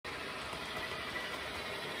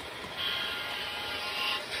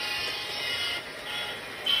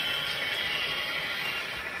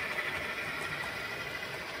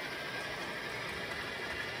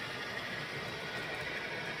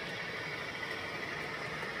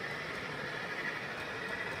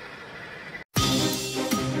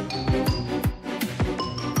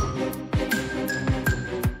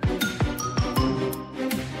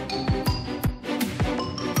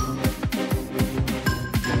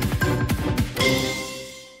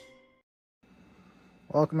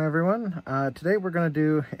Welcome everyone. Today we're going to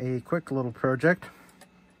do a quick little project.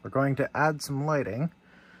 We're going to add some lighting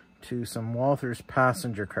to some Walthers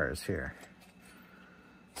passenger cars here.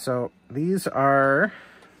 So these are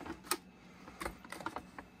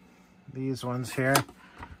these ones here.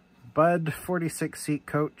 Budd 46 seat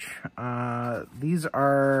coach. These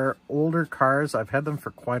are older cars. I've had them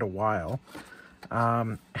for quite a while.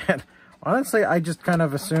 And honestly, I just kind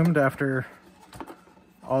of assumed after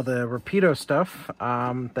all the Rapido stuff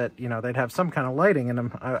that, you know, they'd have some kind of lighting in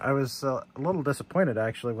them. I was a little disappointed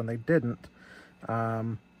actually when they didn't.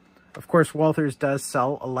 Of course, Walthers does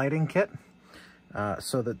sell a lighting kit,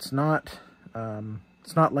 so that's not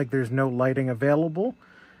it's not like there's no lighting available,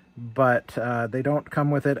 but they don't come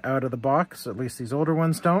with it out of the box. At least these older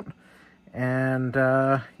ones don't. And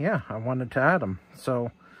yeah, I wanted to add them.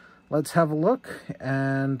 So let's have a look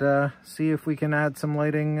and see if we can add some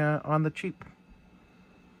lighting on the cheap.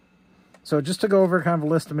 So just to go over kind of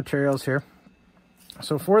a list of materials here.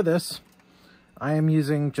 So for this, I am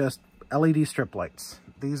using just LED strip lights.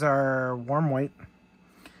 These are warm white.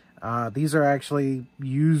 These are actually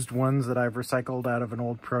used ones that I've recycled out of an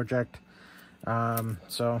old project.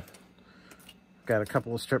 So got a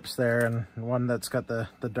couple of strips there and one that's got the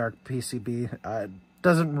dark PCB. It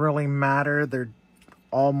doesn't really matter. They're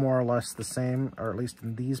all more or less the same, or at least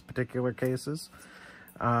in these particular cases.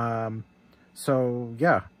 So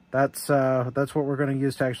yeah. That's what we're going to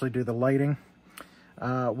use to actually do the lighting.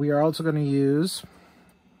 We are also going to use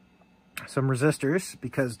some resistors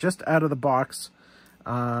because just out of the box,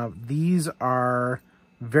 these are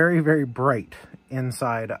very, very bright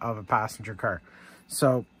inside of a passenger car.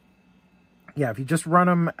 So yeah, if you just run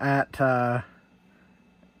them at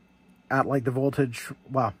like the voltage,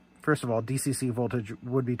 well, first of all, DCC voltage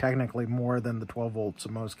would be technically more than the 12 volts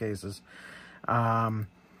in most cases.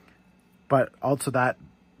 But also that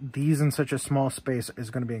these in such a small space is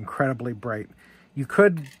going to be incredibly bright. You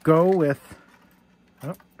could go with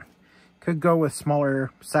smaller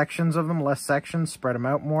sections of them, less sections, spread them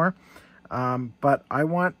out more. But I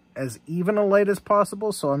want as even a light as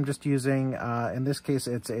possible, so I'm just using, in this case,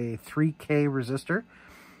 it's a 3K resistor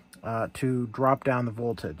to drop down the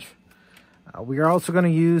voltage. We are also going to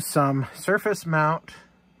use some surface mount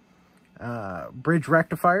bridge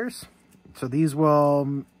rectifiers. So these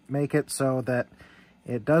will make it so that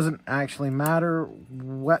it doesn't actually matter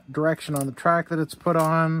what direction on the track that it's put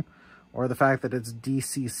on, or the fact that it's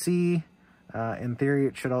DCC. In theory,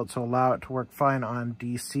 it should also allow it to work fine on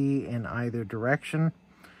DC in either direction.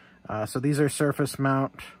 So these are surface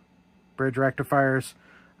mount bridge rectifiers.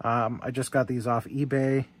 I just got these off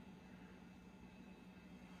eBay.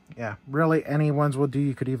 Yeah, really any ones will do.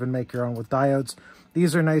 You could even make your own with diodes.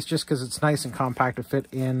 These are nice just because it's nice and compact to fit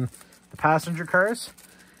in the passenger cars.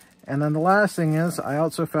 And then the last thing is I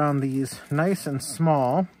also found these nice and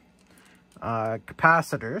small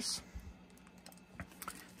capacitors.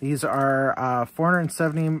 These are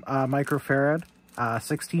 470 microfarad,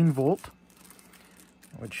 16 volt,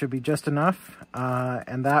 which should be just enough.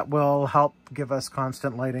 And that will help give us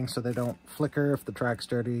constant lighting so they don't flicker if the track's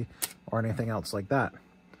dirty or anything else like that.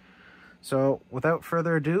 So without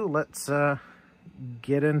further ado, let's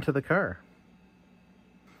get into the car.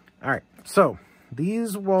 All right, so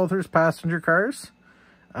these Walthers passenger cars,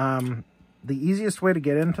 the easiest way to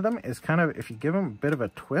get into them is kind of, if you give them a bit of a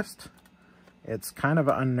twist, it's kind of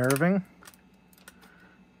unnerving.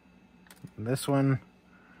 This one,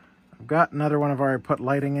 I've got another one I've already put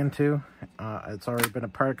lighting into. It's already been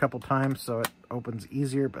apart a couple times, so it opens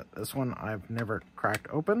easier, but this one I've never cracked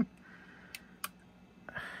open.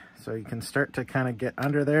 So you can start to kind of get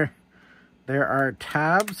under there. There are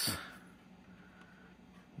tabs.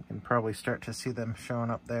 You can probably start to see them showing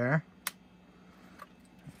up there.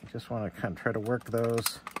 You just want to kind of try to work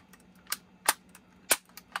those.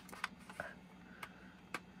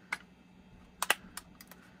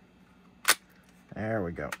 There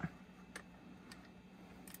we go.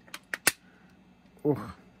 Ooh.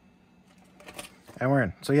 And we're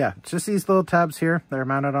in. So yeah, it's just these little tabs here. They're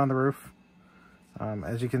mounted on the roof.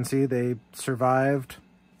 As you can see, they survived.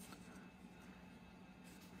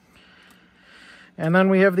 And then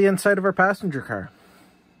we have the inside of our passenger car.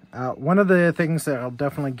 One of the things that I'll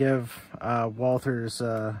definitely give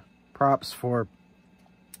Walthers props for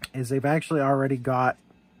is they've actually already got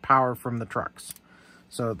power from the trucks.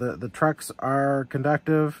 So the trucks are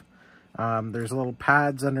conductive. There's little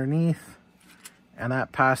pads underneath, and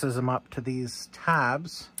that passes them up to these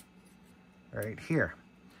tabs right here.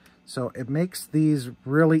 So it makes these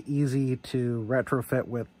really easy to retrofit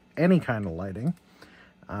with any kind of lighting.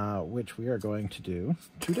 Which we are going to do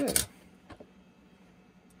today.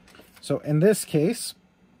 So in this case,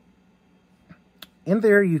 In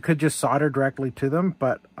there, you could just solder directly to them,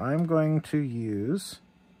 but I'm going to use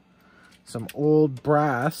some old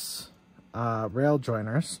brass rail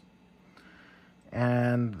joiners,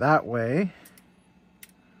 and that way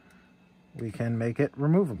we can make it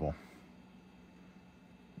removable.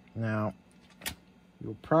 Now,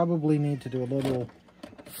 you'll probably need to do a little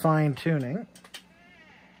fine tuning.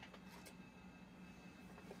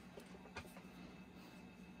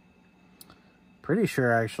 Pretty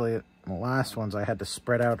sure actually the last ones I had to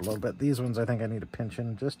spread out a little bit. These ones I think I need to pinch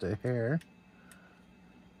in just a hair,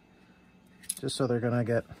 just so they're gonna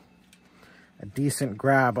get a decent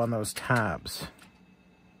grab on those tabs.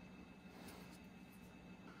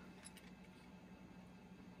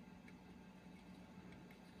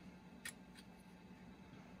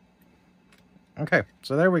 Okay,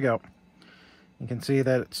 so there we go. You can see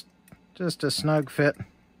that it's just a snug fit.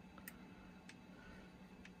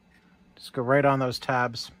 Just go right on those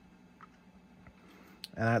tabs.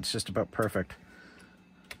 And that's just about perfect.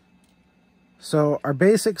 So our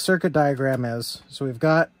basic circuit diagram is, so we've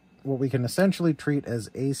got what we can essentially treat as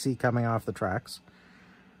AC coming off the tracks.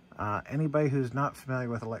 Anybody who's not familiar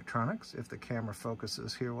with electronics, if the camera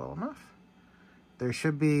focuses here well enough, there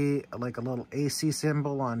should be like a little AC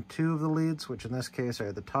symbol on two of the leads, which in this case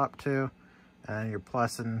are the top two, and your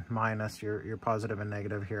plus and minus, your positive and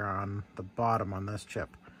negative here on the bottom on this chip.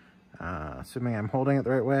 Assuming I'm holding it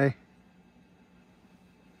the right way.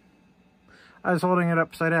 I was holding it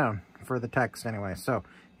upside down for the text anyway. So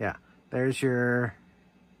yeah, there's your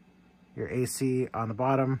AC on the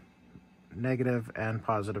bottom, negative and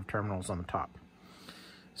positive terminals on the top.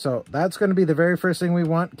 So that's going to be the very first thing we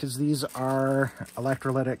want, because these are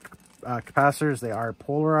electrolytic capacitors. They are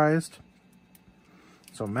polarized.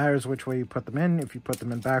 So it matters which way you put them in. If you put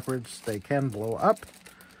them in backwards, they can blow up.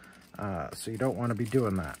 So you don't want to be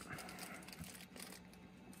doing that.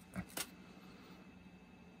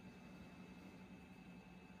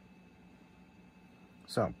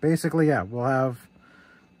 So basically, yeah, we'll have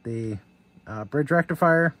the bridge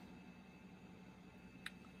rectifier,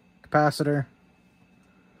 capacitor,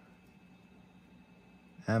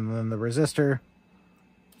 and then the resistor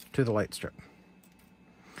to the light strip.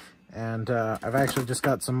 And I've actually just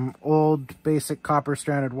got some old basic copper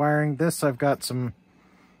stranded wiring. This, I've got some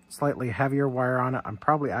slightly heavier wire on it. I'm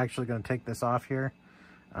probably actually going to take this off here.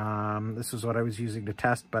 This is what I was using to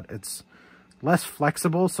test, but it's less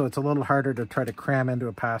flexible, so it's a little harder to try to cram into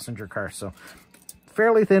a passenger car. So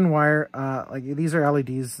fairly thin wire. Like these are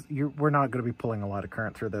LEDs. We're not going to be pulling a lot of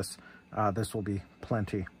current through this. This will be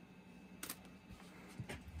plenty.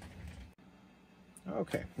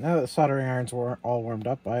 Okay, now that the soldering irons were all warmed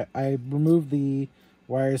up, I removed the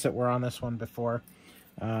wires that were on this one before.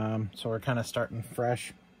 So we're kind of starting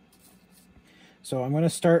fresh. So I'm going to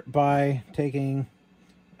start by taking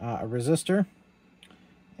a resistor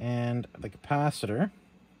and the capacitor,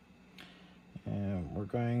 and we're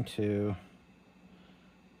going to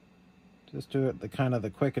just do it the kind of the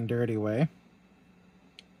quick and dirty way.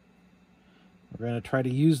 We're going to try to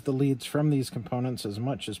use the leads from these components as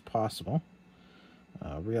much as possible.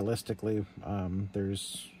 Realistically,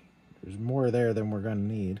 there's more there than we're going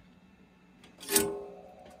to need.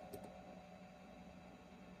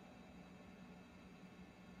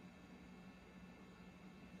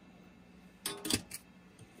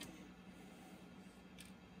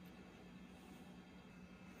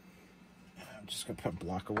 I'm just going to put a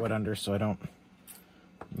block of wood under so I don't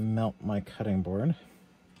melt my cutting board.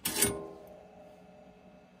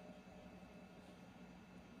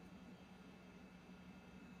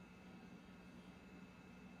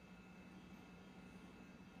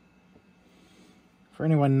 For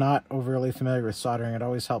anyone not overly familiar with soldering, it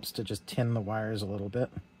always helps to just tin the wires a little bit.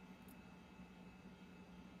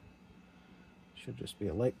 Should just be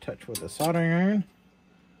a light touch with a soldering iron.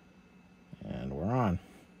 And we're on.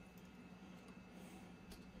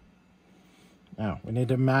 Now, we need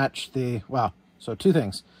to match the, well, so two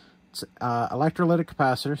things. It's electrolytic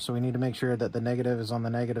capacitor, so we need to make sure that the negative is on the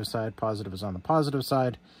negative side, positive is on the positive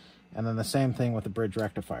side, and then the same thing with the bridge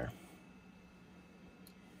rectifier.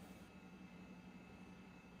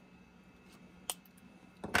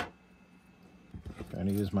 I'm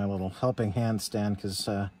going to use my little helping hand stand because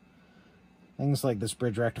things like this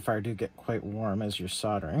bridge rectifier do get quite warm as you're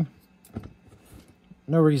soldering.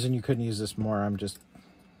 No reason you couldn't use this more, I'm just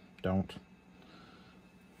don't.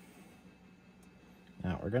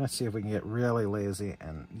 Now we're going to see if we can get really lazy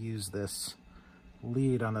and use this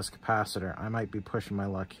lead on this capacitor. I might be pushing my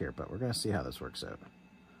luck here, but we're going to see how this works out.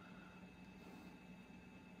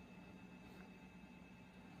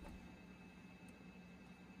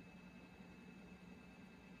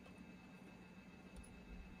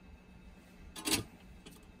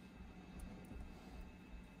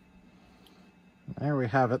 There we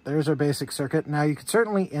have it. There's our basic circuit. Now you could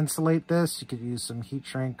certainly insulate this. You could use some heat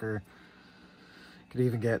shrink, or you could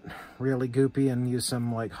even get really goopy and use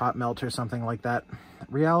some like hot melt or something like that.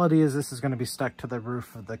 Reality is this is going to be stuck to the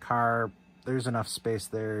roof of the car. There's enough space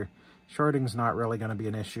there. Shorting's not really going to be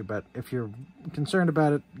an issue, but if you're concerned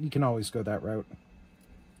about it, you can always go that route.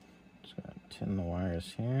 Just going to tin the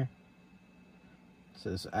wires here. This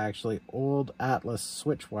is actually old Atlas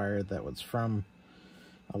switch wire that was from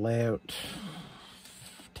a layout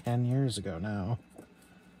 10 years ago now.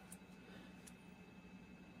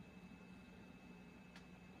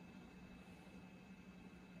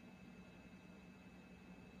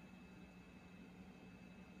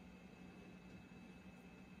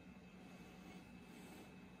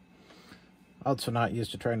 Also not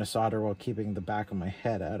used to trying to solder while keeping the back of my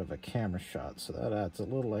head out of a camera shot, so that adds a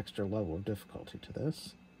little extra level of difficulty to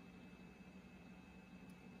this.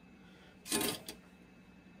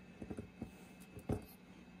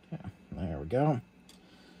 Yeah, there we go.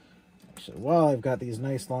 Actually, while I've got these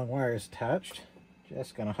nice long wires attached,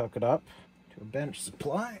 just gonna hook it up to a bench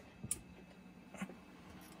supply.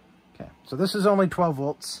 Okay, so this is only 12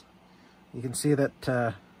 volts. You can see that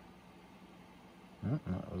that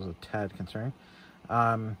was a tad concerning.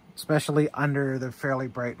 Especially under the fairly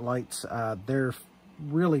bright lights. They're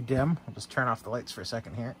really dim. I'll just turn off the lights for a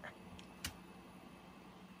second here.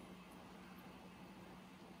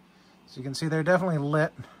 So you can see they're definitely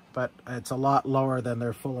lit, but it's a lot lower than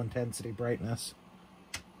their full intensity brightness.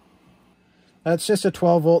 That's just a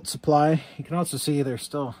 12 volt supply. You can also see they're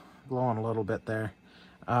still glowing a little bit there.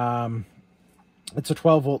 It's a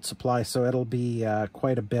 12 volt supply, so it'll be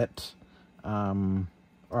quite a bit,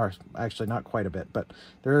 or actually not quite a bit, but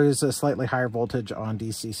there is a slightly higher voltage on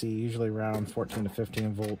DCC, usually around 14 to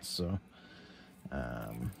 15 volts. So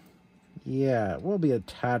yeah, it will be a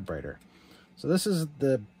tad brighter. So this is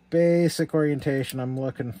the basic orientation I'm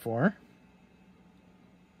looking for.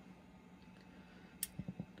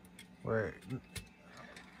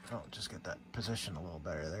 I'll just get that position a little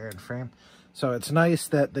better there in frame. So it's nice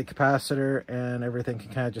that the capacitor and everything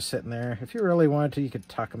can kind of just sit in there. If you really wanted to, you could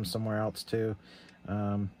tuck them somewhere else too.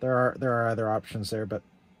 There are other options there, but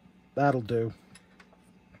that'll do.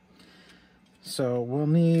 So we'll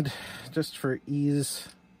need, just for ease,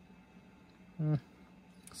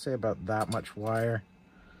 say about that much wire.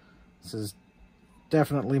 This is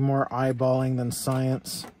definitely more eyeballing than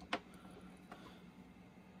science.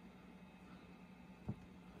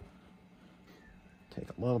 Take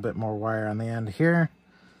a little bit more wire on the end here.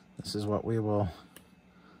 This is what we will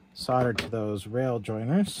solder to those rail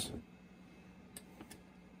joiners.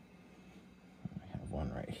 We have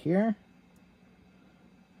one right here.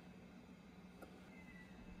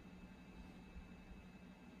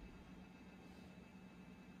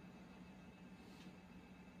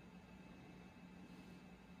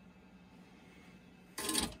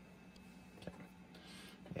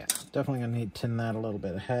 Yeah, definitely gonna need to tin that a little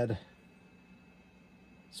bit ahead.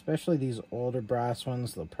 Especially these older brass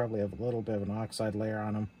ones, they'll probably have a little bit of an oxide layer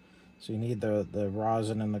on them. So you need the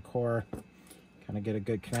rosin in the core, kind of get a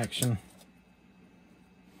good connection.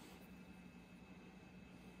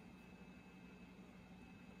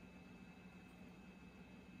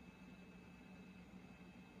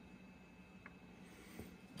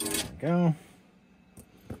 There we go.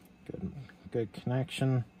 Good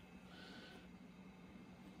connection.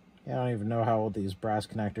 Yeah, I don't even know how old these brass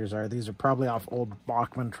connectors are. These are probably off old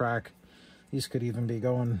Bachmann track. These could even be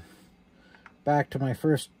going back to my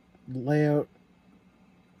first layout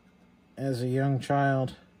as a young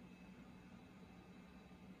child.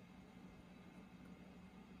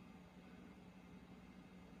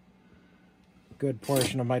 Good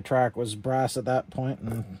portion of my track was brass at that point,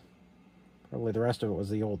 and probably the rest of it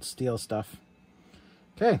was the old steel stuff.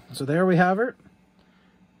 Okay, so there we have it.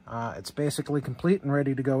 It's basically complete and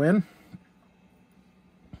ready to go in.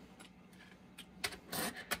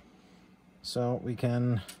 So we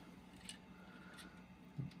can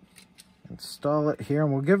install it here,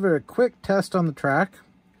 and we'll give it a quick test on the track.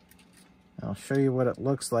 I'll show you what it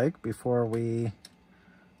looks like before we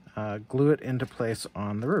glue it into place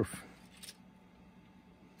on the roof.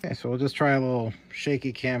 Okay, so we'll just try a little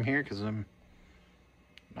shaky cam here because I'm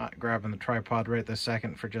not grabbing the tripod right this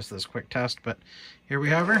second for just this quick test, but here we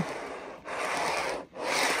have her.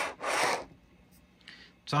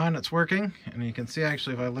 It's on, it's working, and you can see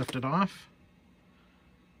actually if I lift it off,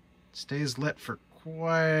 it stays lit for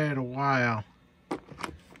quite a while.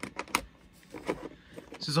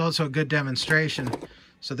 This is also a good demonstration.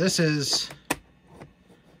 So this is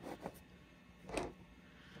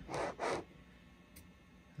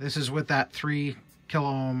with that 3 kilo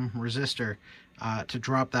ohm resistor. to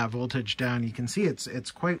drop that voltage down. You can see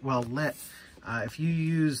it's quite well lit. If you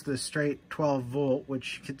use the straight 12 volt,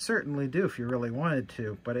 which you could certainly do if you really wanted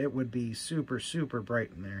to, but it would be super, super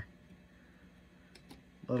bright in there.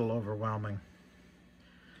 A little overwhelming.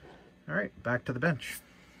 All right, back to the bench.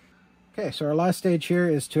 Okay, so our last stage here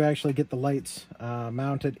is to actually get the lights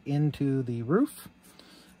mounted into the roof.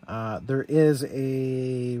 There is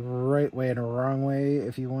a right way and a wrong way,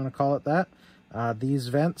 if you want to call it that. These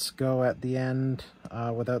vents go at the end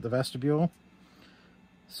without the vestibule.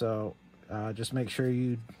 So just make sure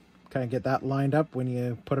you kind of get that lined up when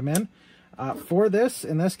you put them in. For this,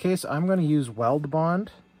 in this case, I'm going to use Weld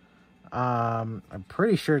Bond. I'm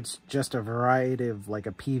pretty sure it's just a variety of like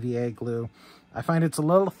a PVA glue. I find it's a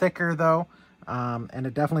little thicker though, and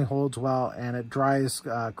it definitely holds well, and it dries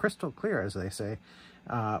crystal clear, as they say,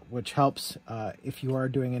 which helps if you are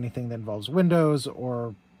doing anything that involves windows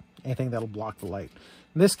or anything that'll block the light.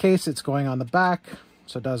 In this case, it's going on the back,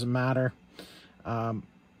 so it doesn't matter.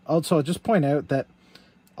 Also, I'll just point out that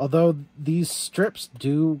although these strips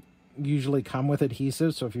do usually come with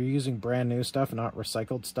adhesive, so if you're using brand new stuff, not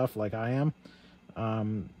recycled stuff like I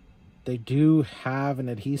am, they do have an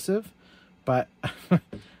adhesive, but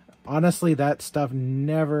honestly, that stuff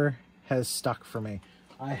never has stuck for me.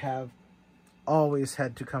 I have always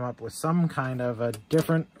had to come up with some kind of a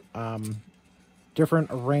different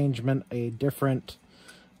arrangement, a different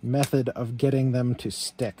method of getting them to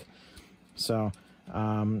stick. So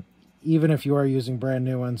even if you are using brand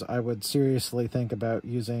new ones, I would seriously think about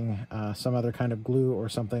using some other kind of glue or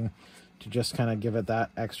something to just kind of give it that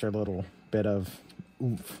extra little bit of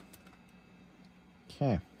oomph.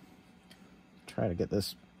 Okay, try to get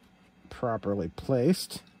this properly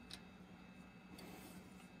placed.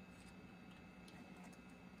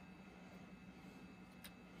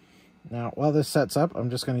 Now, while this sets up, I'm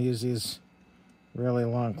just going to use these really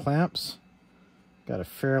long clamps. Got a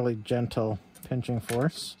fairly gentle pinching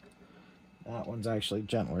force. That one's actually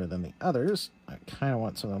gentler than the others. I kind of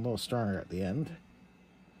want something a little stronger at the end.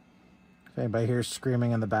 If anybody hears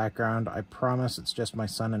screaming in the background, I promise it's just my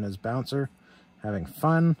son and his bouncer having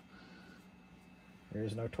fun.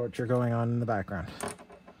 There's no torture going on in the background.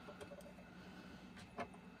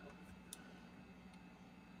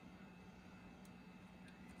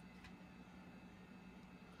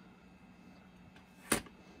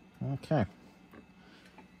 Okay.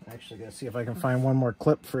 Actually, gonna see if I can find one more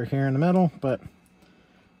clip for here in the middle, but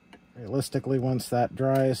realistically, once that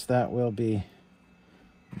dries, that will be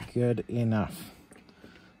good enough.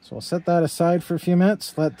 So we'll set that aside for a few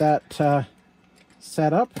minutes, let that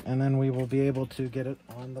set up, and then we will be able to get it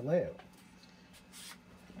on the layout.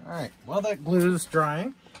 All right, while that glue is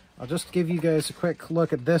drying, I'll just give you guys a quick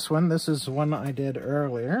look at this one. This is one I did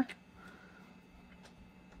earlier.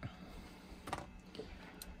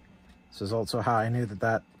 This is also how I knew that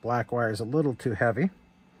that black wire is a little too heavy.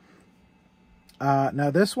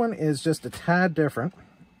 Now this one is just a tad different,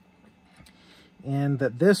 in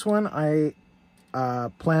that this one I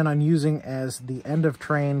plan on using as the end of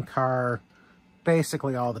train car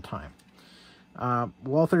basically all the time.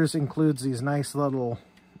 Walthers includes these nice little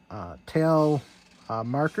tail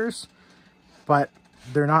markers, but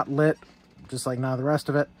they're not lit just like none of the rest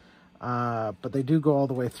of it. But they do go all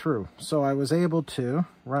the way through. So I was able to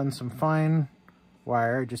run some fine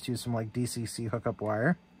wire, just use some like DCC hookup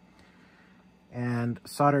wire, and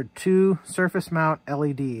soldered 2 surface mount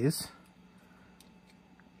LEDs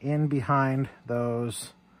in behind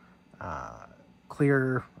those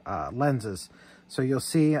clear lenses. So you'll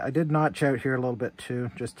see, I did notch out here a little bit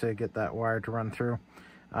too, just to get that wire to run through.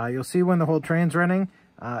 You'll see when the whole train's running,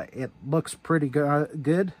 it looks pretty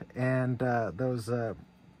good, and those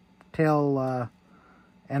tail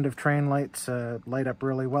end of train lights light up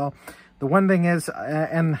really well. The one thing is,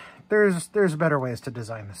 and there's better ways to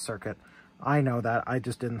design this circuit. I know that, I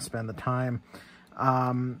just didn't spend the time.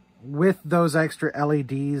 With those extra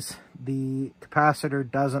LEDs, the capacitor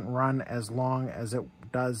doesn't run as long as it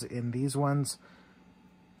does in these ones.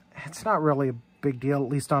 It's not really a big deal, at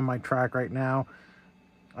least on my track right now.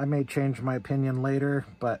 I may change my opinion later,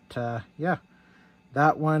 but yeah,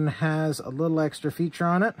 that one has a little extra feature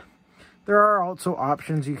on it. There are also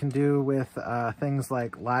options you can do with things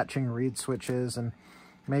like latching reed switches and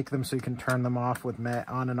make them so you can turn them off with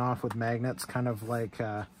on and off with magnets, kind of like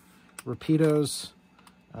Rapido's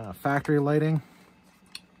factory lighting.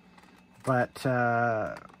 But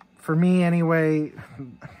for me anyway,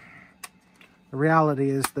 the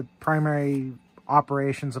reality is the primary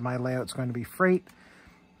operations of my layout is going to be freight.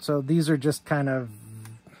 So these are just kind of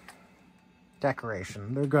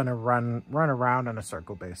decoration. They're going to run around in a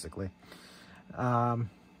circle basically. So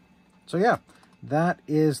yeah, that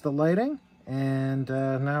is the lighting. And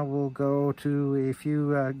now we'll go to a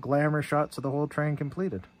few glamour shots of the whole train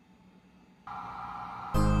completed.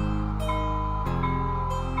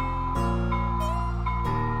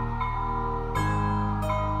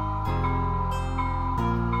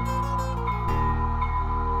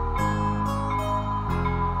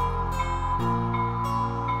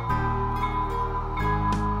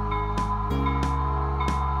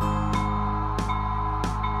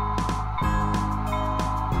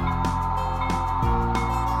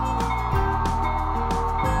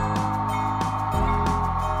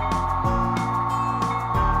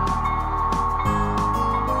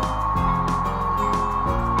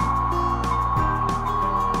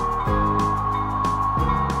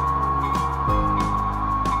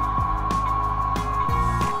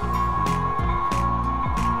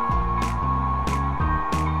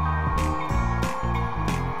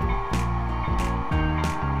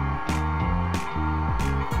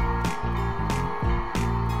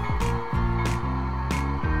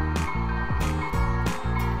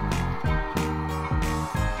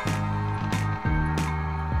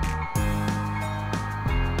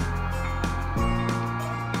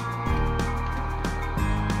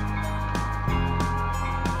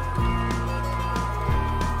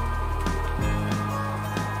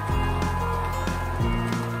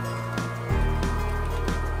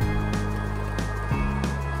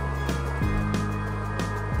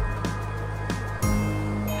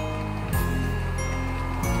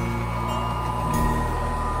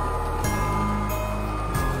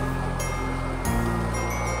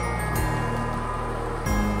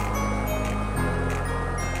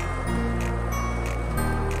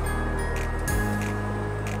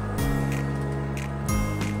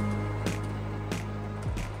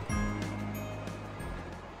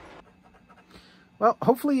 Well,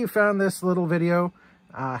 hopefully you found this little video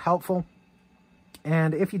helpful.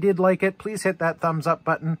 And if you did like it, please hit that thumbs up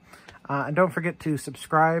button. And don't forget to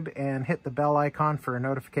subscribe and hit the bell icon for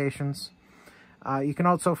notifications. You can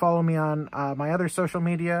also follow me on my other social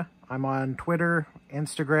media. I'm on Twitter,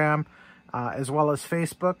 Instagram, as well as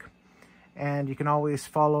Facebook. And you can always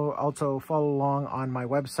follow along on my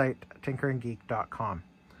website, tinkeringgeek.com.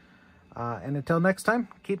 And until next time,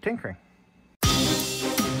 keep tinkering.